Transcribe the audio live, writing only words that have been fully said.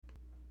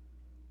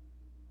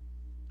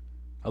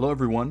Hello,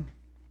 everyone.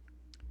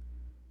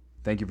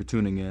 Thank you for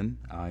tuning in.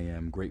 I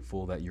am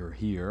grateful that you're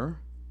here.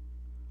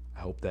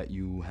 I hope that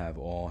you have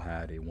all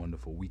had a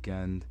wonderful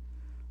weekend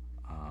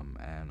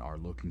and are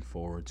looking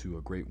forward to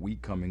a great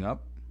week coming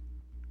up.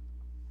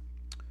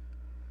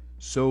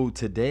 So,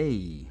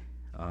 today,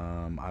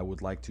 I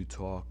would like to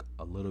talk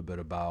a little bit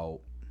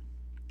about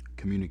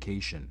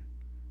communication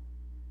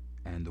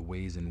and the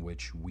ways in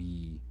which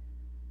we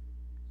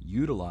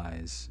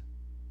utilize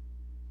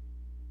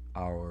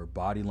our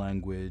body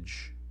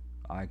language,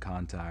 eye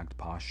contact,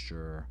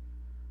 posture,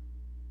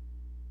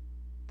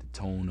 the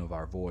tone of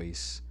our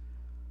voice,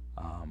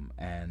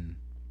 and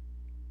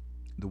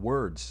the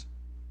words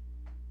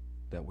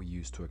that we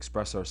use to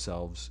express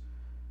ourselves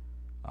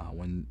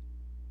when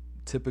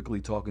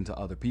typically talking to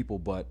other people,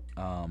 but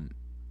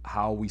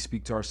how we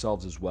speak to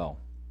ourselves as well.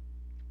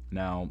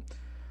 Now,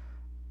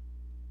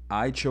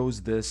 I chose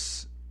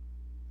this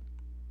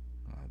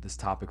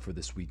topic for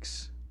this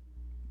week's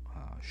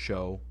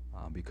show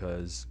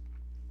because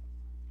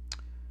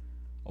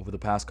over the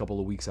past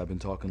couple of weeks, I've been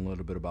talking a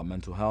little bit about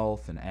mental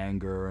health and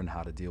anger and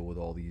how to deal with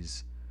all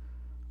these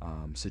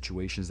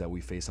situations that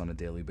we face on a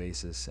daily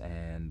basis.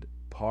 And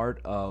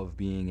part of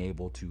being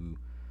able to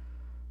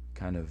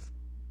kind of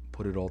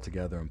put it all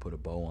together and put a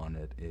bow on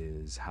it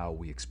is how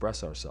we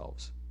express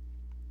ourselves.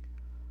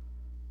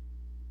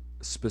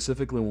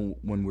 Specifically,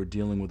 when we're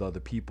dealing with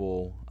other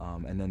people,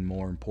 and then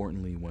more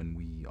importantly, when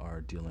we are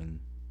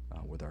dealing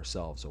with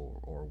ourselves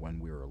or when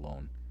we're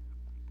alone.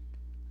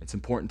 It's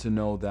important to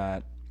know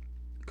that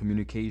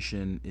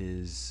communication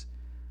is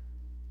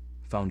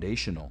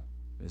foundational,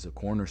 is a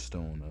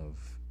cornerstone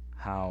of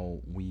how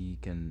we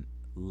can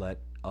let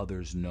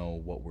others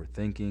know what we're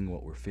thinking,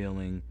 what we're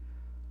feeling,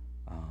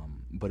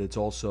 but it's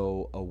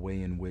also a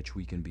way in which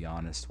we can be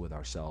honest with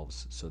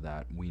ourselves so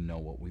that we know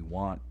what we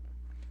want,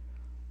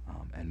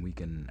 and we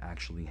can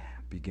actually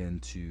begin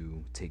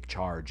to take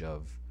charge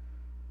of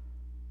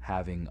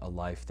having a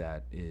life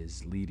that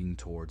is leading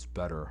towards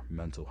better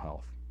mental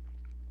health.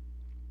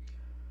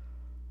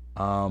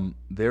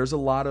 There's a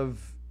lot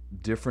of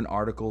different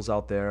articles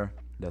out there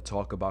that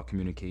talk about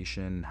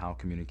communication, how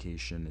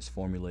communication is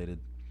formulated.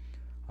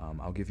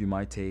 I'll give you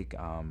my take,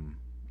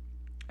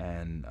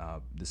 and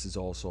this is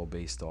also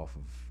based off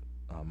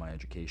of my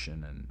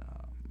education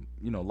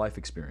and life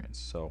experience.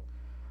 So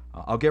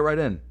I'll get right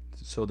in.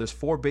 So there's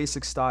four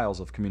basic styles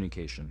of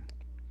communication.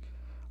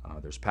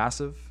 There's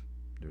passive,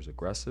 there's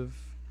aggressive,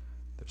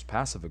 there's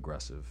passive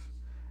aggressive,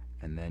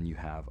 and then you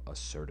have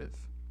assertive.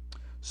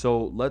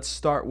 So let's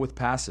start with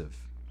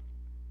passive.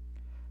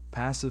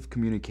 Passive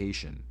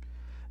communication.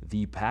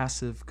 The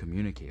passive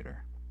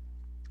communicator.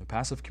 A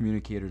passive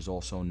communicator is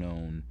also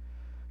known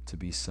to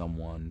be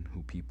someone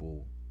who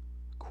people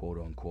quote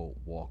unquote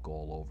walk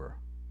all over.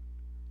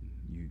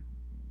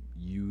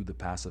 You, the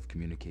passive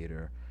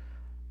communicator,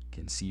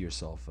 can see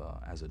yourself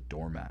as a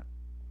doormat.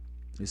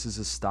 This is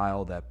a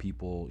style that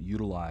people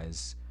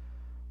utilize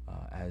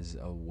as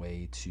a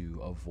way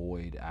to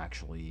avoid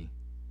actually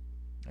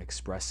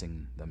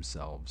expressing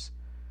themselves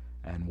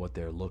and what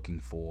they're looking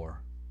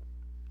for,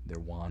 their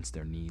wants,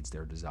 their needs,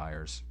 their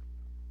desires.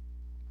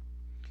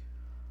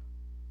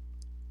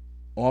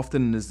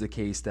 Often it is the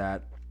case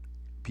that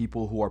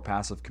people who are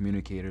passive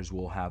communicators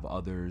will have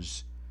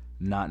others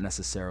not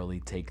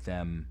necessarily take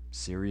them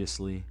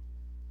seriously.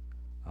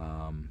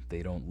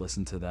 They don't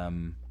listen to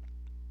them.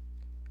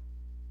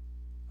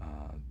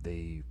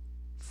 They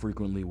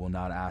frequently will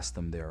not ask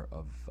them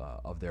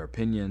of their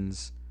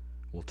opinions.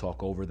 Will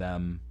talk over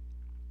them.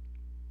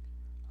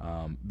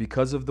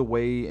 Because of the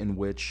way in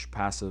which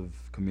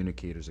passive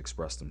communicators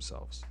express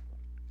themselves.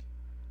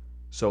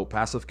 So,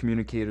 passive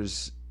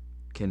communicators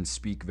can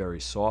speak very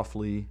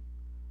softly,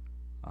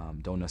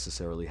 don't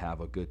necessarily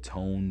have a good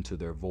tone to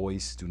their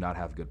voice, do not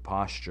have good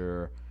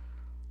posture,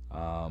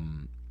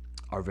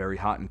 are very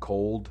hot and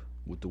cold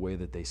with the way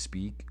that they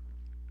speak.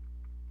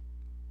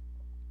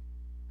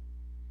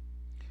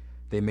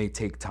 They may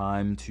take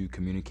time to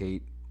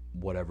communicate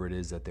whatever it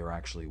is that they're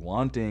actually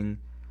wanting,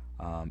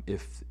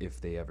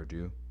 if they ever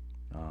do.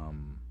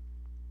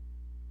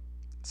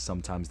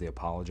 Sometimes they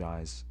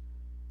apologize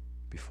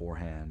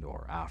beforehand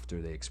or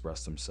after they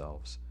express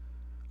themselves.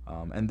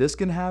 And this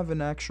can have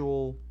an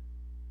actual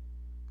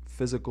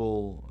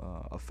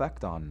physical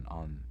effect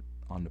on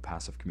the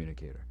passive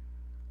communicator.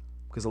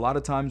 Because a lot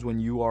of times when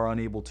you are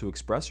unable to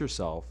express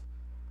yourself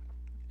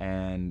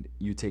and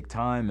you take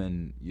time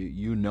and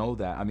you know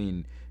that, I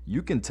mean,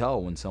 you can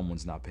tell when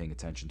someone's not paying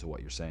attention to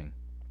what you're saying.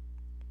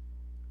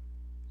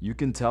 You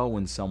can tell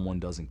when someone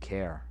doesn't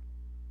care,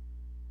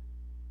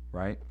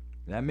 right?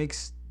 That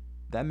makes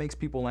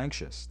people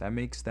anxious. That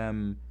makes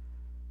them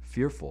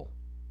fearful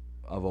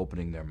of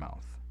opening their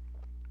mouth.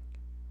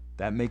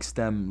 That makes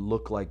them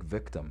look like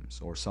victims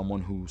or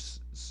someone who's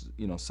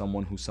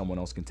someone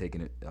else can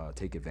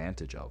take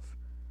advantage of.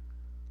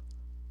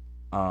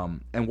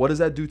 And what does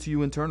that do to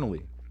you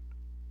internally,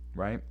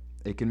 right?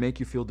 It can make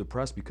you feel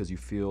depressed because you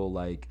feel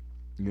like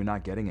you're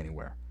not getting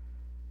anywhere.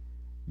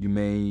 You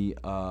may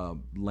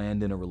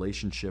land in a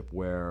relationship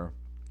where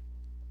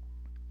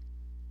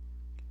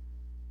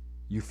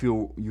You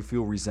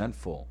feel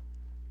resentful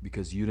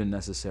because you didn't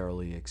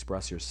necessarily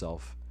express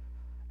yourself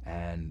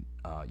and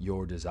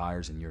your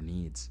desires and your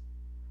needs.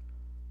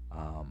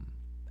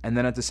 And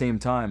then at the same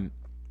time,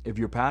 if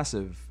you're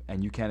passive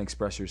and you can't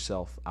express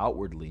yourself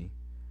outwardly,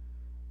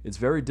 it's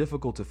very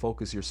difficult to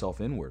focus yourself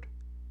inward.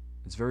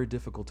 It's very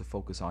difficult to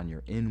focus on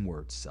your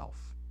inward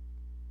self.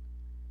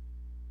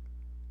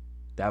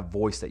 That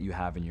voice that you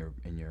have in your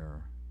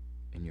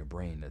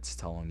brain that's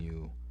telling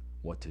you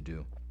what to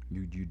do.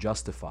 You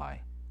justify,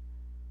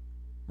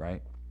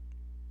 right?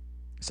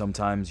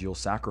 Sometimes you'll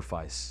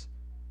sacrifice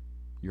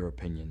your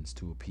opinions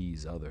to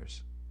appease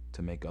others,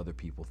 to make other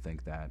people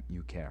think that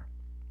you care,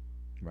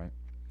 right?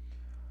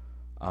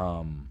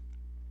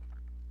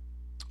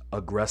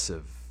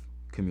 Aggressive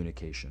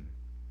communication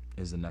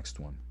is the next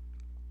one.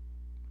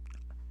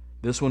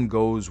 This one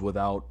goes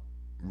without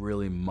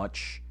really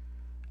much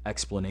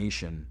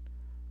explanation.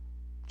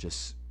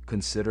 Just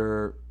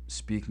consider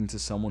speaking to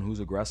someone who's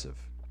aggressive,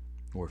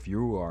 or if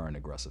you are an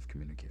aggressive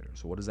communicator.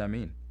 So what does that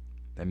mean?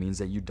 That means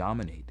that you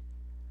dominate.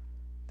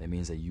 That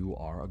means that you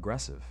are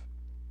aggressive.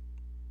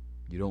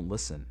 You don't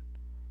listen.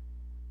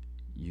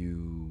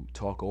 You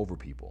talk over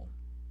people.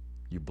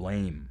 You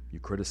blame. You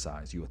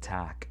criticize. You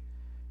attack.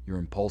 You're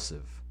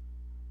impulsive.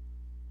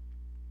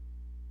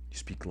 You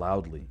speak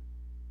loudly.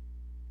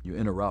 You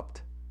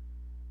interrupt.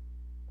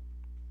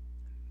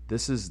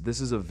 This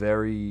is a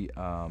very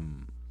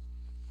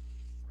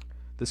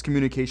this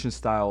communication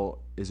style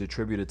is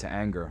attributed to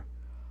anger.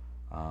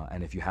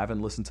 And if you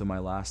haven't listened to my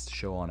last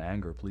show on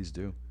anger, please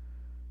do.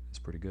 It's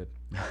pretty good.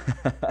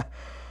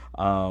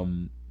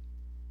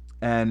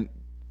 And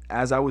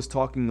as I was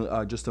talking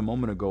just a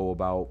moment ago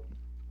about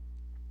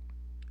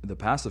the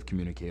passive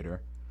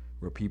communicator,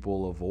 where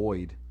people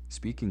avoid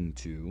speaking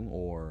to,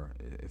 or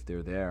if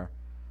they're there,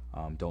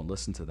 don't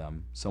listen to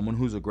them. Someone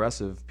who's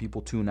aggressive,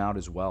 people tune out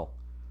as well,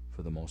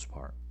 for the most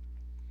part.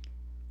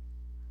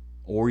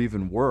 Or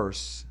even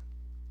worse,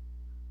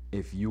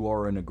 if you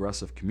are an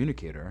aggressive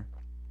communicator,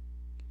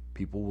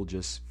 people will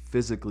just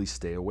physically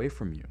stay away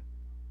from you,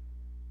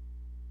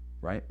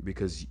 right?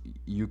 Because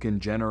you can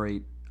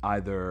generate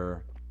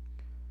either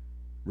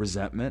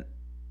resentment.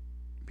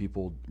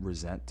 People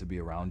resent to be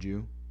around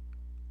you.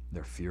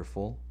 They're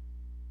fearful.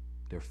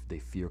 They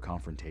fear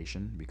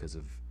confrontation because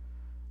of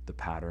the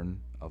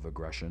pattern of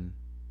aggression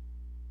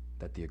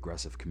that the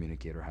aggressive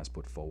communicator has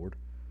put forward.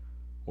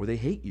 Or they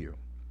hate you,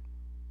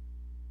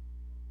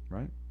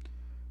 right?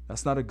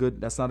 That's not a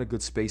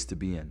good space to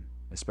be in,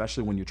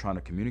 especially when you're trying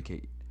to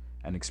communicate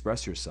and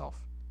express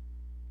yourself.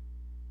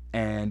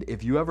 And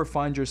if you ever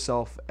find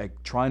yourself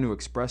trying to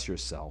express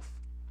yourself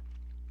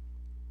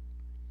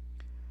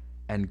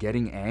and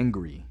getting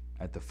angry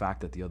at the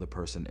fact that the other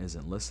person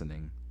isn't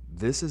listening,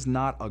 this is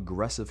not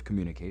aggressive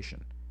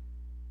communication.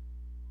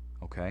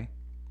 Okay?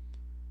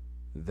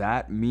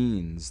 That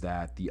means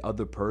that the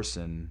other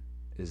person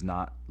is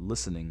not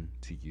listening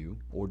to you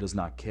or does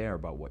not care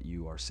about what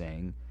you are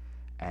saying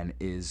and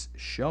is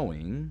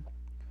showing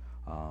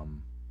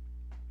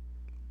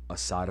a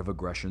side of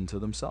aggression to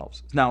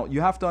themselves. Now,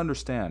 you have to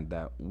understand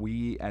that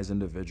we as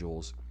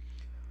individuals,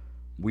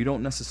 we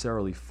don't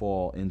necessarily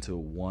fall into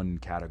one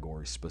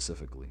category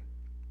specifically,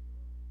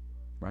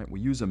 right? We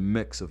use a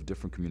mix of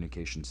different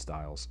communication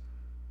styles,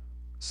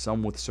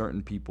 some with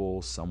certain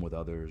people, some with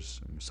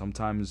others.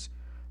 Sometimes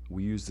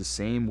we use the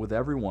same with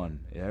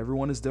everyone.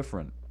 Everyone is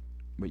different.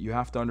 But you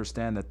have to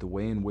understand that the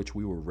way in which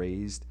we were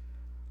raised,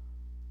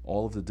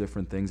 all of the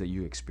different things that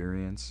you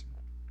experience,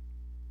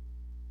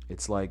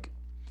 it's like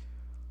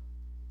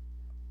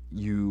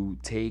you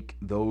take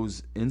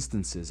those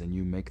instances and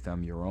you make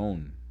them your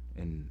own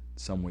in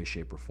some way,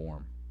 shape, or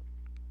form.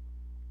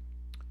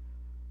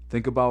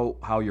 Think about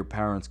how your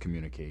parents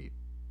communicate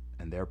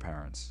and their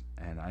parents.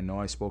 And I know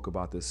I spoke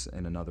about this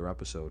in another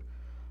episode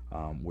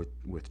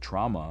with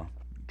trauma,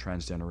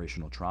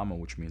 transgenerational trauma,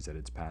 which means that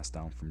it's passed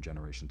down from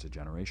generation to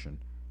generation.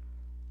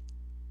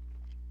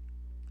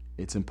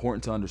 It's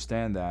important to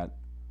understand that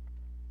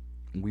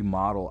we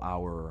model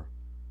our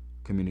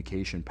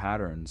communication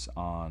patterns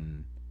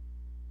on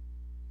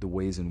the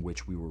ways in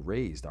which we were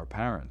raised, our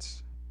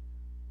parents,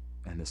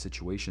 and the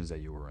situations that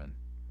you were in.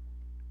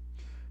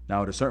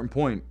 Now, at a certain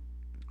point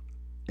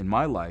in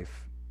my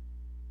life,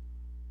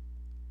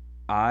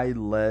 I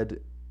led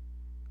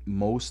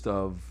most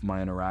of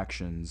my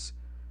interactions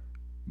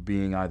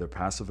being either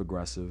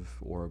passive-aggressive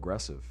or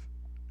aggressive.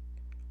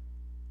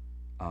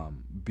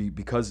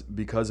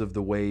 Because of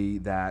the way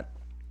that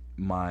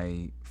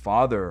my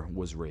father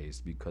was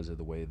raised, because of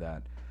the way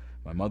that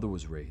my mother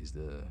was raised,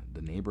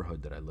 the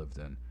neighborhood that I lived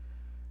in.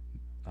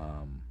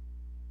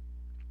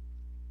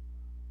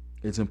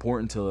 It's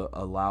important to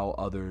allow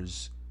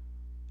others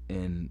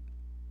in,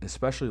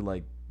 especially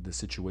like the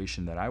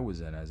situation that I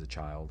was in as a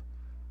child,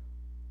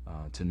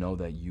 to know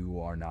that you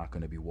are not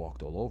going to be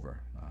walked all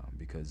over.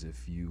 Because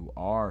if you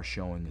are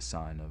showing a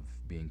sign of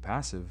being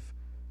passive,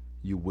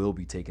 you will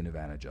be taken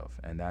advantage of.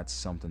 And that's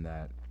something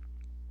that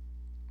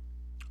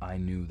I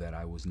knew that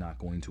I was not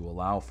going to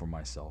allow for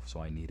myself.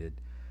 So I needed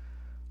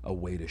a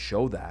way to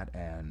show that.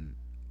 And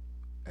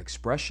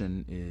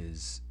expression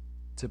is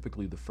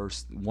typically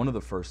one of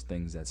the first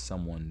things that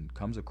someone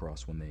comes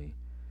across when they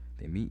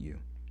meet you.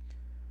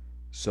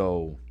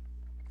 So,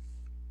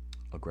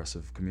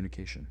 aggressive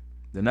communication.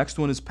 The next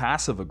one is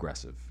passive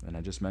aggressive, and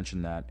I just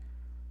mentioned that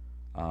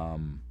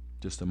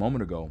just a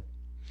moment ago.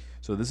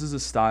 So this is a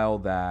style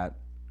that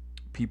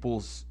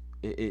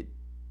it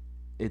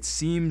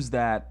seems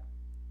that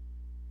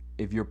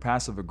if you're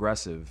passive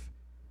aggressive,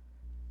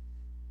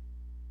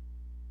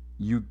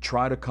 you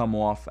try to come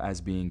off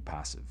as being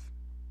passive.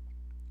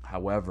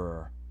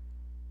 However,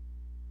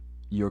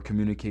 your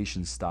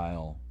communication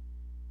style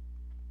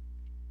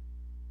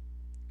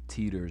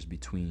teeters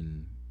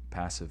between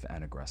passive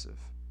and aggressive.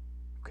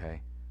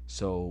 Okay?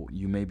 So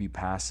you may be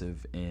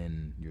passive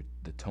in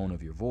the tone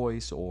of your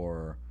voice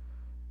or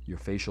your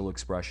facial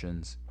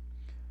expressions,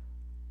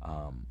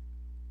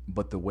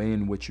 but the way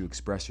in which you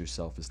express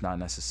yourself is not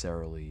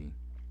necessarily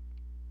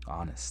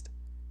honest,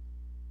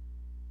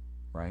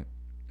 right?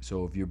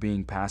 So if you're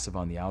being passive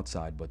on the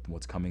outside, but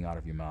what's coming out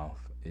of your mouth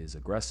is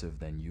aggressive,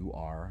 then you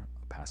are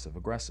passive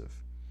aggressive.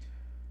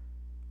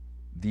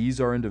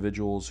 These are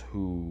individuals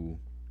who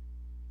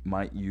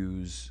might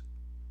use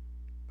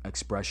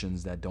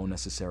expressions that don't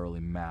necessarily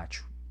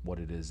match what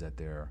it is that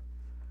they're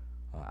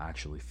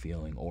actually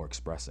feeling or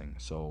expressing.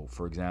 So,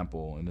 for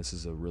example, and this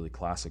is a really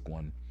classic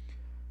one,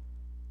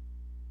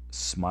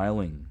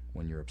 smiling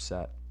when you're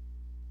upset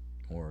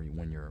or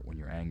when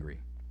you're angry,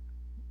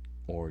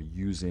 or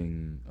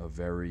using a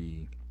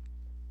very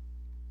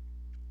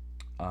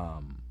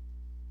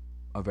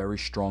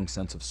strong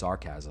sense of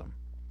sarcasm.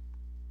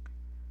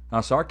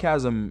 Now,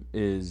 sarcasm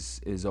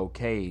is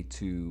okay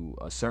to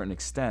a certain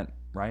extent,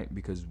 right?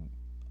 Because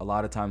a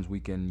lot of times we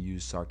can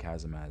use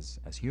sarcasm as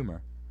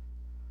humor,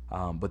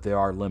 but there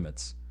are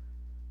limits,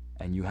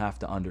 and you have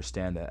to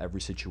understand that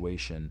every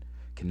situation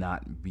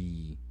cannot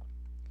be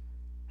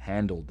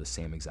handled the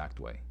same exact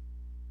way.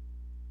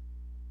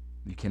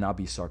 You cannot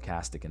be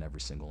sarcastic in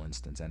every single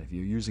instance, and if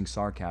you're using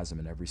sarcasm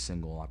in every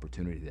single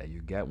opportunity that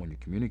you get when you're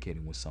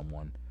communicating with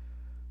someone,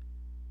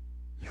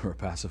 you're a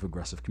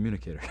passive-aggressive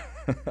communicator.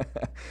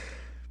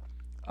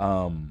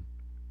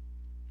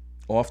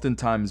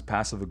 Oftentimes,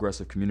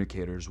 passive-aggressive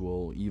communicators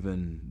will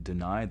even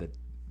deny that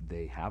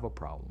they have a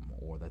problem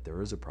or that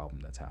there is a problem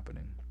that's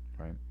happening,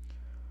 right?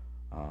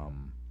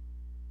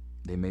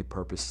 They may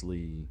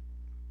purposely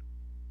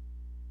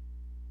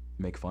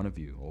make fun of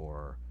you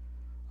or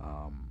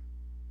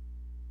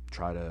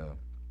try to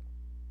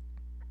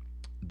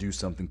do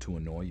something to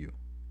annoy you.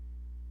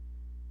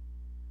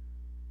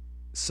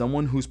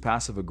 Someone who's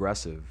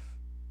passive-aggressive,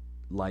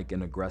 like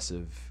an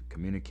aggressive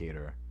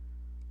communicator,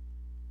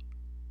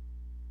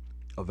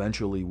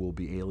 eventually will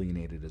be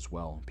alienated as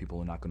well. People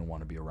are not going to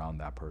want to be around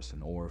that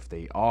person, or if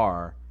they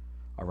are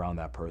around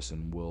that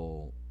person,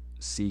 will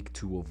seek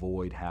to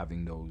avoid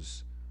having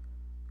those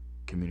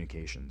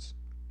communications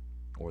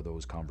or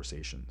those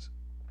conversations.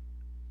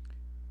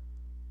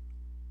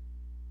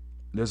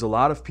 There's a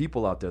lot of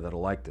people out there that are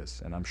like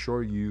this, and I'm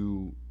sure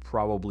you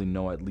probably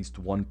know at least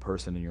one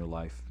person in your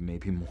life,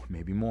 maybe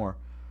more,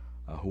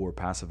 who are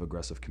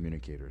passive-aggressive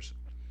communicators.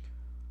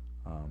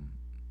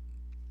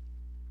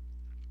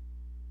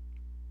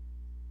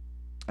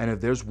 And if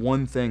there's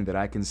one thing that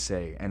I can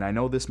say, and I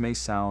know this may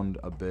sound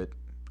a bit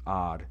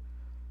odd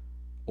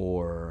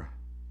or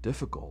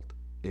difficult,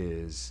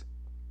 is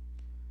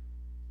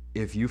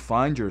if you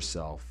find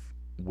yourself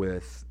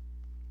with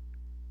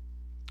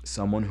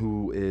someone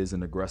who is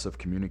an aggressive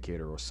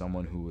communicator or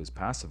someone who is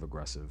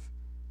passive-aggressive,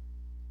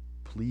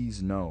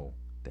 please know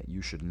that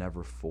you should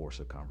never force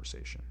a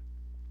conversation.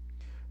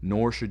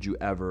 Nor should you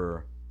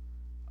ever,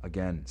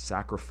 again,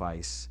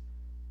 sacrifice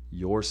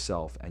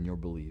yourself and your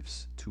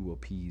beliefs to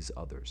appease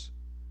others.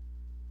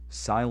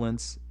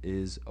 Silence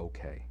is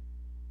okay.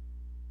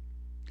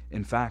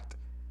 In fact,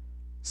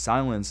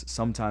 silence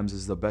sometimes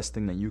is the best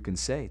thing that you can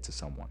say to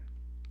someone.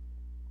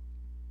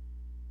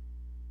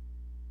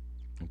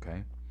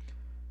 Okay?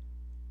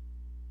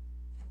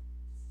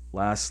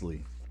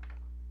 Lastly,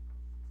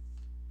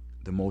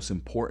 the most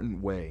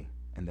important way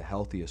and the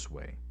healthiest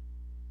way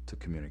to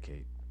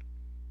communicate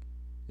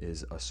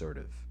is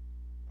assertive.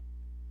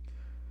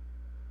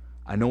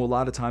 I know a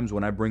lot of times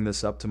when I bring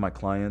this up to my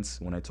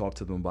clients, when I talk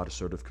to them about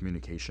assertive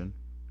communication,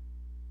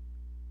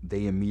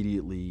 they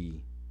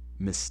immediately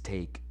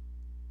mistake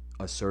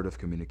assertive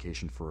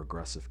communication for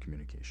aggressive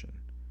communication.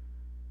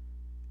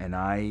 And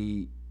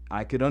I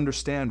could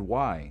understand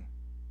why,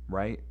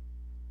 right?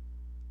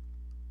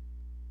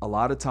 A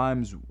lot of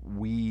times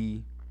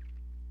we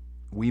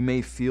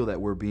may feel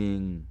that we're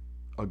being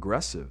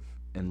aggressive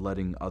in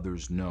letting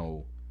others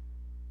know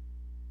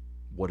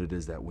what it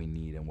is that we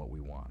need and what we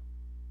want.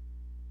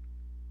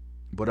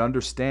 But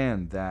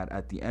understand that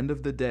at the end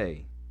of the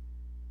day,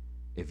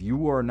 if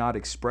you are not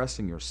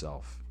expressing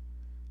yourself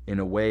in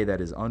a way that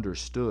is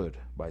understood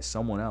by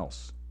someone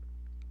else,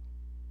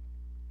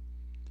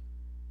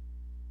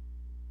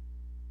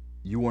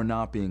 you are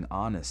not being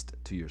honest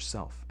to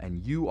yourself.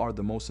 And you are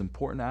the most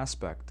important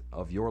aspect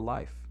of your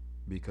life,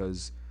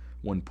 because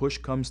when push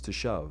comes to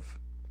shove,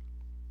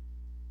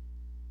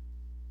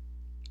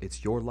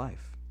 it's your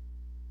life.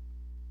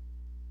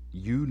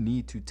 You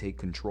need to take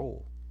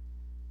control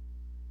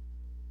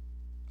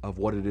of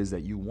what it is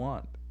that you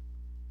want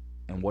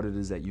and what it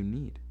is that you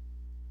need.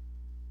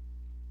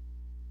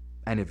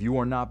 And if you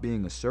are not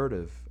being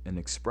assertive in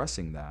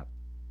expressing that,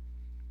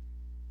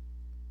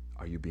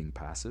 are you being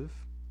passive?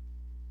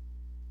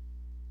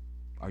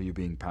 Are you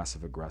being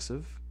passive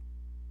aggressive?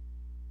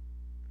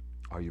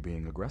 Are you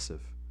being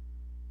aggressive?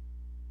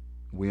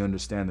 We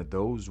understand that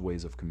those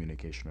ways of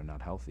communication are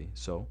not healthy.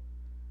 So,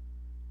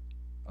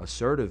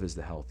 assertive is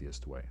the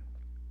healthiest way.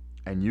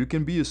 And you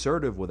can be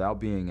assertive without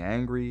being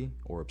angry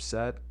or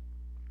upset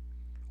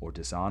or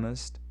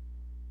dishonest.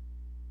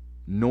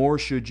 Nor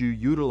should you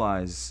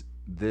utilize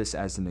this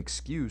as an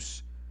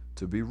excuse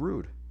to be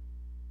rude.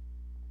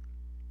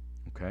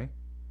 Okay?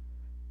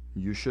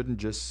 You shouldn't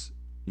just,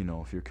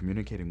 if you're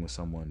communicating with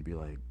someone, be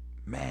like,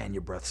 man,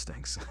 your breath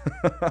stinks.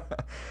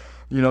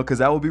 Because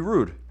that would be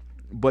rude.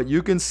 But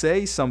you can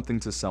say something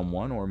to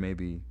someone, or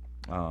maybe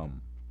a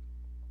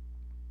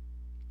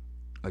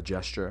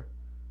gesture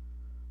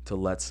to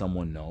let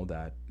someone know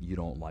that you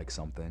don't like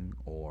something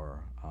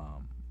or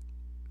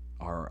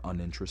are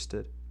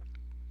uninterested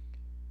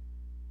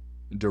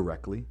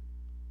directly,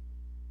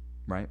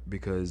 right?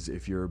 Because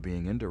if you're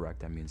being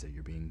indirect, that means that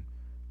you're being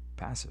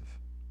passive.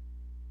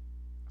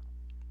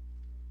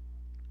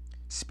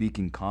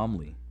 Speaking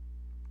calmly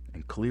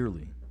and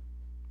clearly,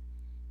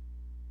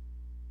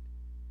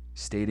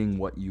 stating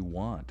what you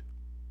want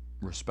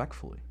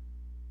respectfully.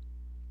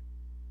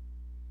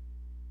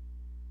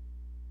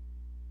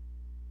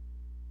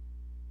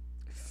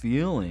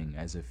 Feeling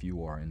as if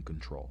you are in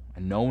control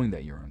and knowing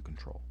that you're in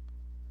control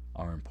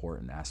are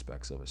important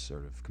aspects of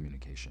assertive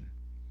communication.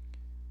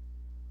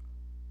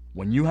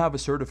 When you have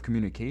assertive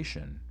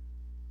communication,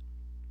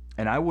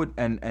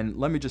 and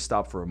let me just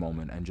stop for a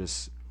moment and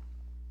just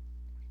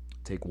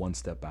take one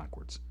step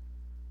backwards.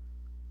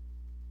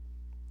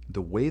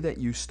 The way that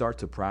you start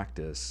to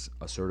practice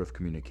assertive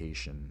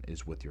communication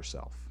is with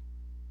yourself.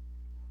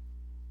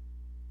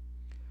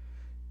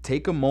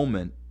 Take a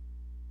moment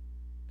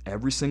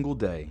every single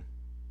day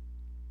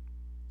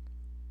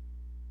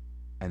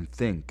and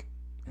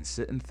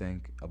sit and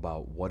think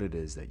about what it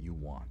is that you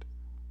want.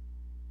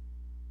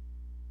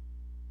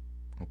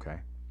 Okay?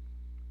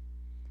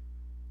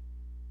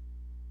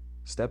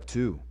 Step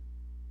 2,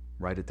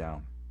 write it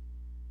down.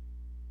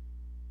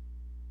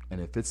 And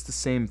if it's the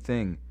same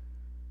thing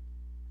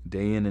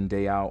day in and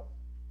day out,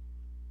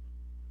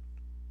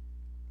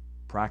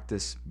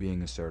 practice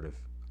being assertive.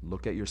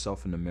 Look at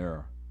yourself in the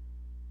mirror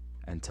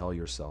and tell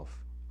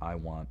yourself, I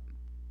want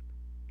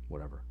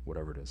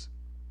whatever it is.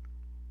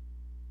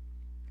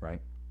 Right?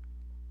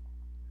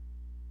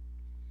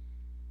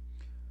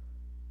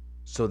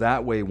 So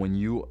that way, when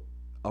you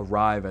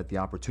arrive at the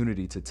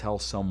opportunity to tell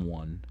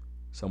someone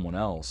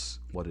else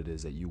what it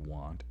is that you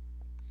want,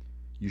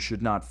 you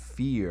should not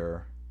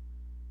fear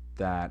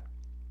that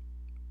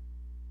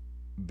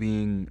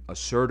being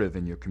assertive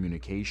in your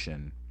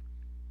communication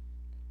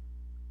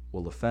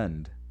will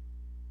offend,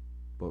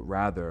 but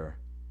rather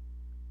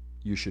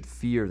you should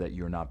fear that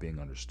you're not being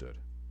understood.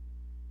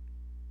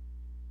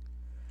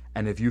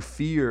 And if you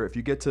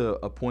get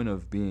to a point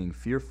of being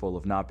fearful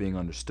of not being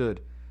understood,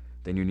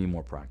 then you need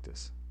more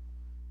practice.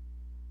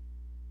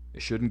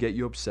 It shouldn't get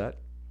you upset.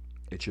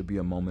 It should be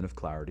a moment of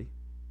clarity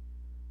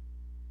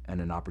and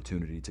an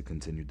opportunity to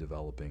continue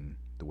developing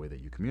the way that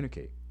you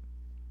communicate.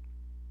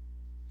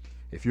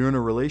 If you're in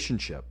a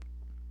relationship,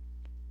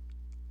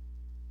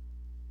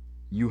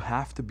 you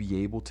have to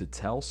be able to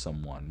tell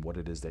someone what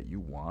it is that you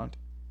want,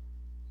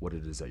 what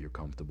it is that you're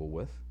comfortable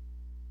with.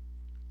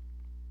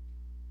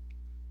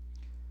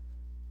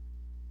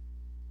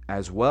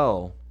 As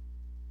well,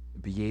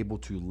 be able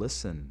to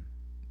listen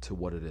to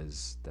what it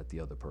is that the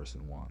other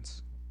person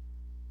wants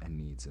and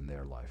needs in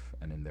their life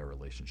and in their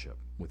relationship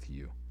with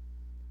you.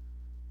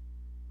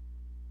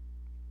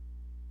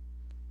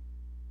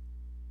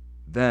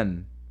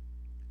 Then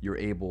you're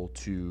able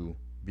to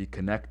be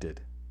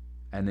connected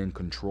and in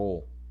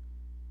control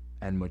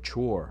and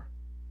mature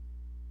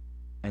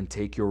and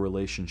take your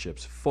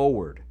relationships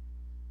forward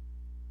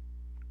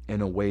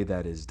in a way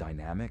that is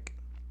dynamic,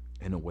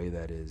 in a way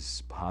that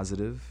is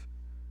positive,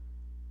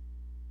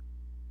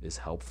 is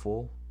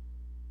helpful,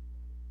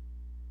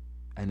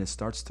 and it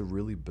starts to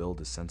really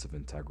build a sense of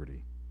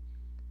integrity.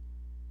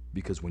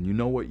 Because when you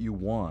know what you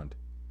want,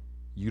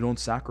 you don't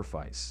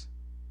sacrifice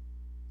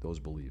those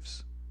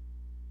beliefs.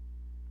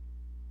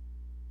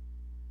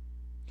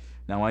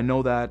 Now, I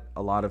know that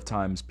a lot of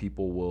times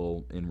people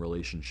will, in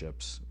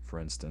relationships, for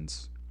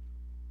instance,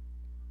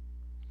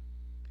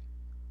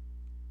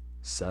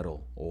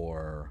 settle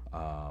or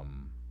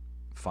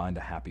find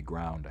a happy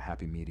ground, a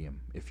happy medium.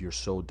 If you're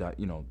so,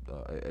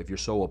 if you're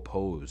so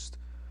opposed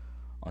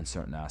on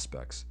certain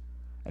aspects,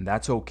 and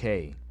that's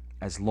okay,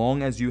 as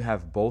long as you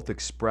have both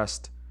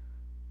expressed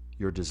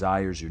your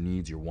desires, your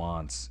needs, your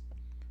wants,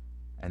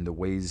 and the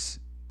ways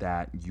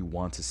that you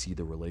want to see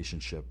the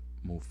relationship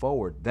move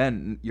forward,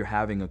 then you're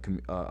having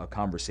a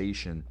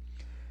conversation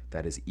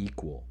that is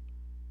equal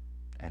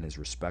and is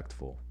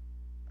respectful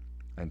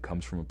and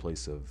comes from a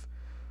place of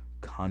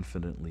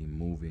confidently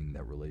moving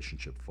that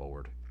relationship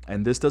forward.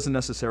 And this doesn't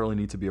necessarily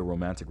need to be a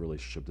romantic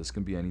relationship. This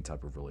can be any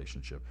type of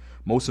relationship.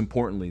 Most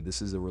importantly,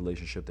 this is a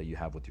relationship that you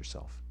have with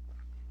yourself.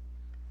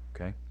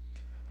 Okay?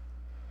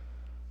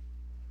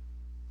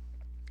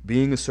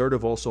 Being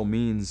assertive also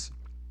means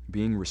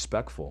being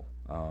respectful,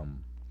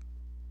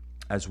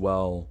 as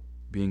well,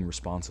 being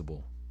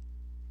responsible,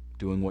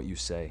 doing what you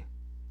say,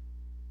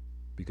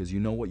 because you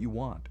know what you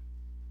want.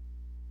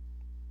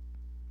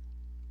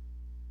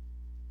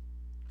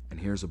 And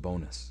here's a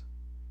bonus.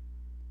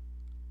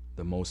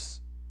 The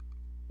most,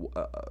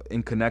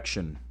 in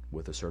connection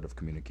with assertive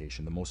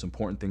communication, the most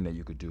important thing that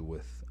you could do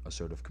with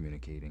assertive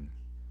communicating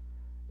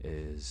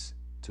is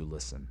to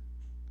listen.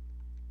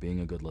 Being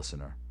a good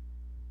listener.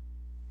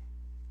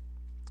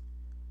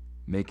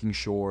 Making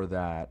sure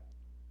that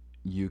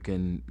you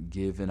can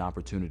give an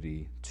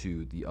opportunity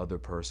to the other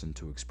person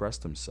to express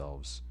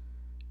themselves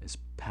is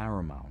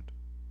paramount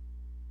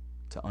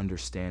to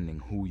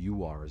understanding who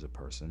you are as a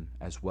person,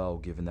 as well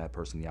giving that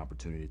person the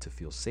opportunity to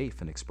feel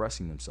safe in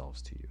expressing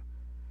themselves to you.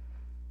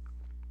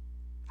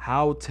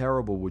 How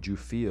terrible would you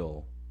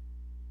feel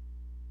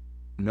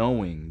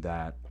knowing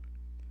that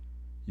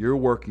you're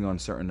working on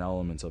certain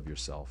elements of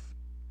yourself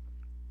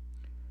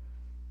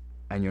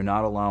and you're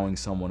not allowing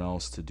someone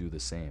else to do the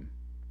same?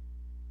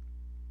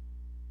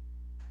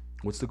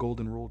 What's the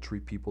golden rule?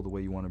 Treat people the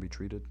way you want to be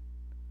treated,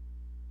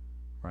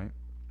 right?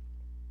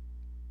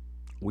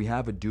 We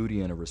have a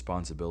duty and a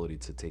responsibility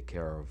to take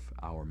care of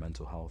our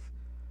mental health.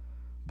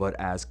 But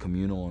as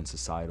communal and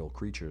societal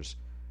creatures,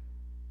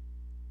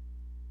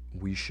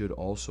 we should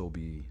also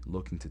be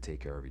looking to take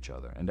care of each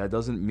other. And that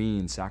doesn't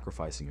mean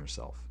sacrificing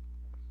yourself.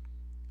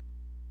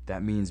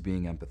 That means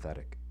being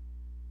empathetic.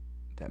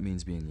 That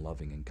means being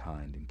loving and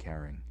kind and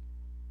caring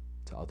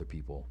to other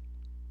people.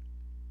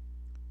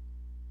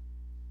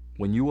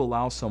 When you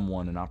allow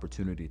someone an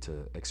opportunity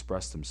to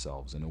express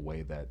themselves in a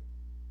way that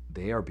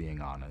they are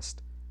being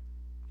honest,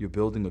 you're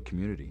building a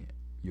community.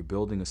 You're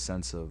building a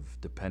sense of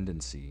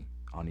dependency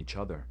on each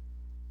other.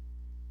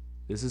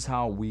 This is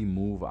how we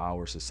move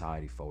our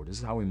society forward. This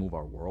is how we move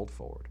our world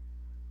forward.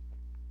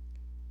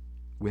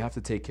 We have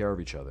to take care of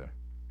each other,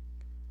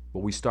 but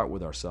we start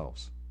with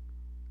ourselves.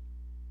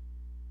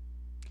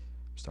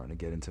 I'm starting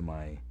to get into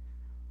my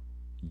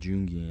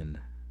Jungian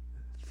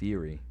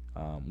theory,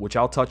 which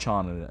I'll touch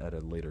on at a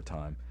later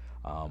time.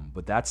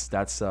 But that's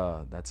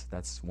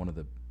one of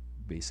the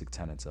basic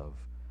tenets of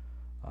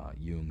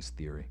Jung's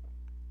theory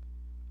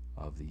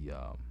of the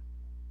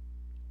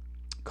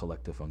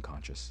collective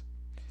unconscious.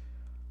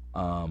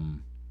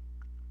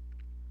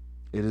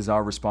 It is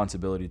our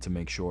responsibility to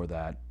make sure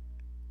that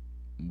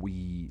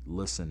we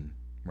listen,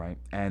 right?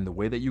 And the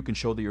way that you can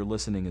show that you're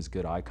listening is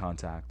good eye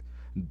contact,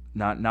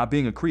 not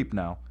being a creep.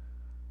 Now,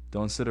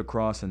 don't sit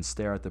across and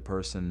stare at the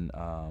person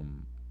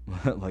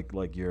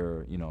like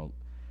you're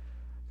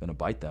gonna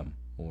bite them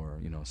or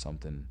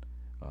something.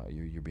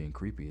 You're being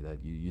creepy.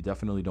 That you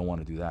definitely don't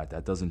want to do that.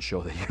 That doesn't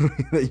show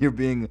that that you're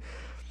being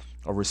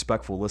a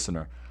respectful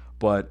listener.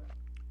 But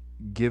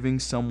giving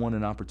someone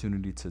an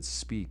opportunity to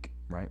speak,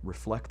 right?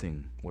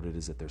 Reflecting what it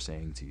is that they're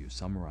saying to you,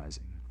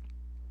 summarizing.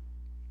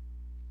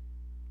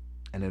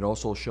 And it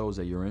also shows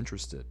that you're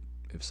interested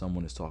if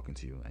someone is talking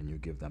to you and you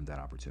give them that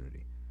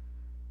opportunity.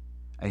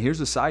 And here's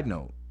a side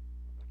note.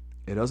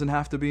 It doesn't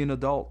have to be an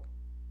adult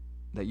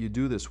that you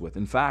do this with.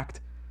 In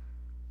fact,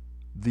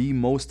 the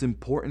most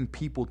important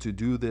people to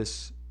do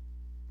this,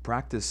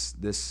 practice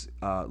this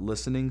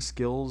listening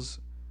skills,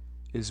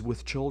 is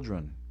with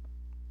children.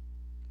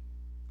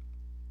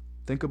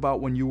 Think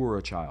about when you were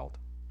a child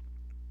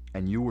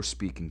and you were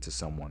speaking to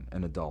someone,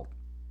 an adult.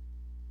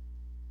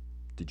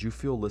 Did you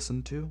feel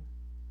listened to?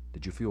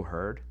 Did you feel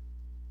heard?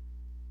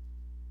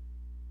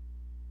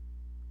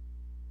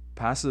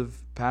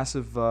 Passive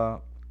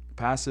aggressive,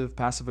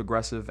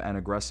 and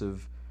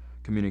aggressive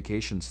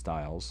communication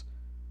styles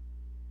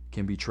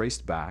can be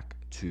traced back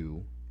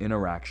to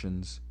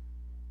interactions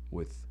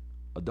with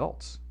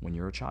adults when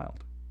you're a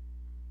child.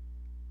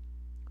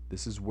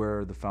 This is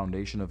where the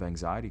foundation of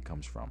anxiety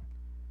comes from.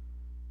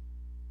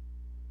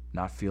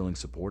 Not feeling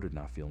supported,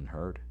 not feeling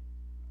heard.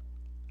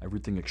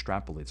 Everything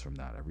extrapolates from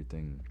that.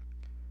 Everything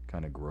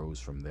kind of grows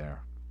from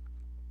there.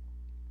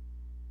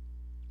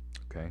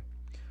 Okay?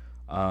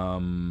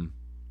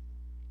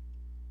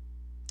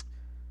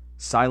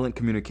 Silent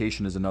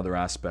communication is another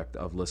aspect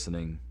of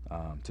listening,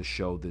 to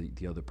show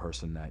the other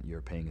person that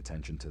you're paying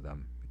attention to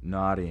them.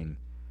 Nodding,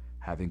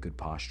 having good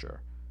posture,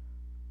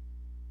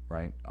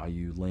 right? Are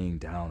you laying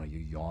down? Are you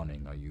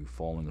yawning? Are you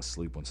falling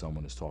asleep when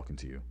someone is talking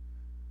to you?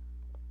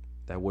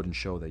 That wouldn't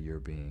show that you're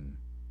being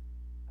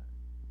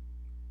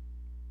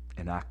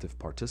an active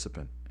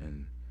participant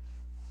in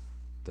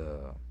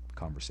the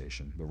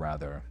conversation, but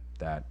rather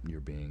that you're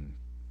being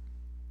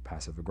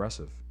passive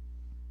aggressive.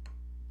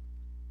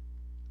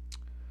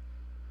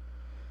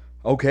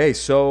 Okay,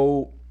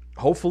 so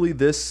hopefully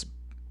this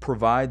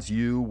provides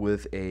you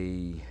with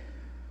a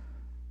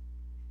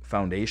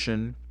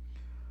foundation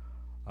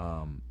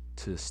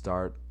to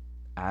start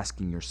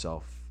asking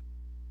yourself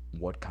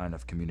what kind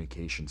of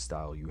communication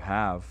style you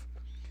have,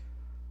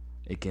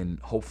 It can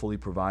hopefully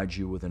provide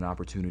you with an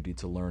opportunity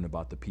to learn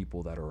about the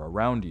people that are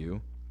around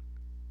you,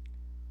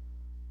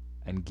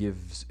 and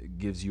gives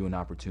you an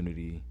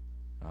opportunity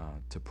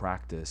to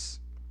practice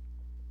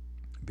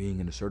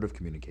being an assertive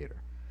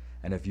communicator.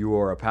 And if you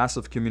are a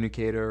passive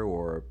communicator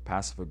or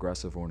passive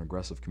aggressive or an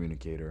aggressive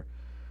communicator,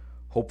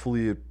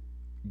 hopefully it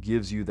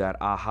gives you that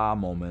aha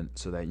moment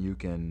so that you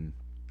can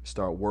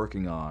start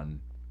working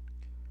on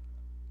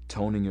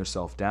toning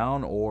yourself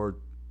down, or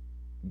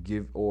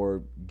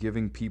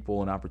giving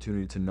people an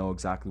opportunity to know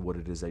exactly what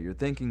it is that you're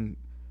thinking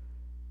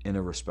in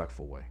a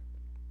respectful way.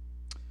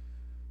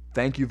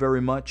 Thank you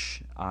very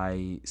much.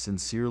 I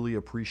sincerely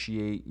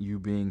appreciate you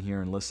being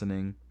here and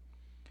listening.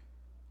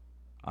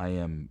 I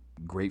am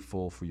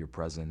grateful for your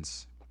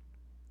presence.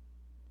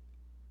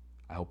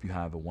 I hope you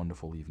have a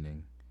wonderful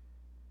evening.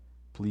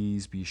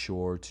 Please be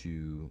sure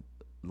to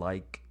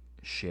like,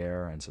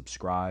 share, and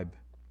subscribe,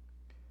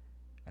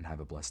 and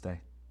have a blessed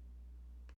day.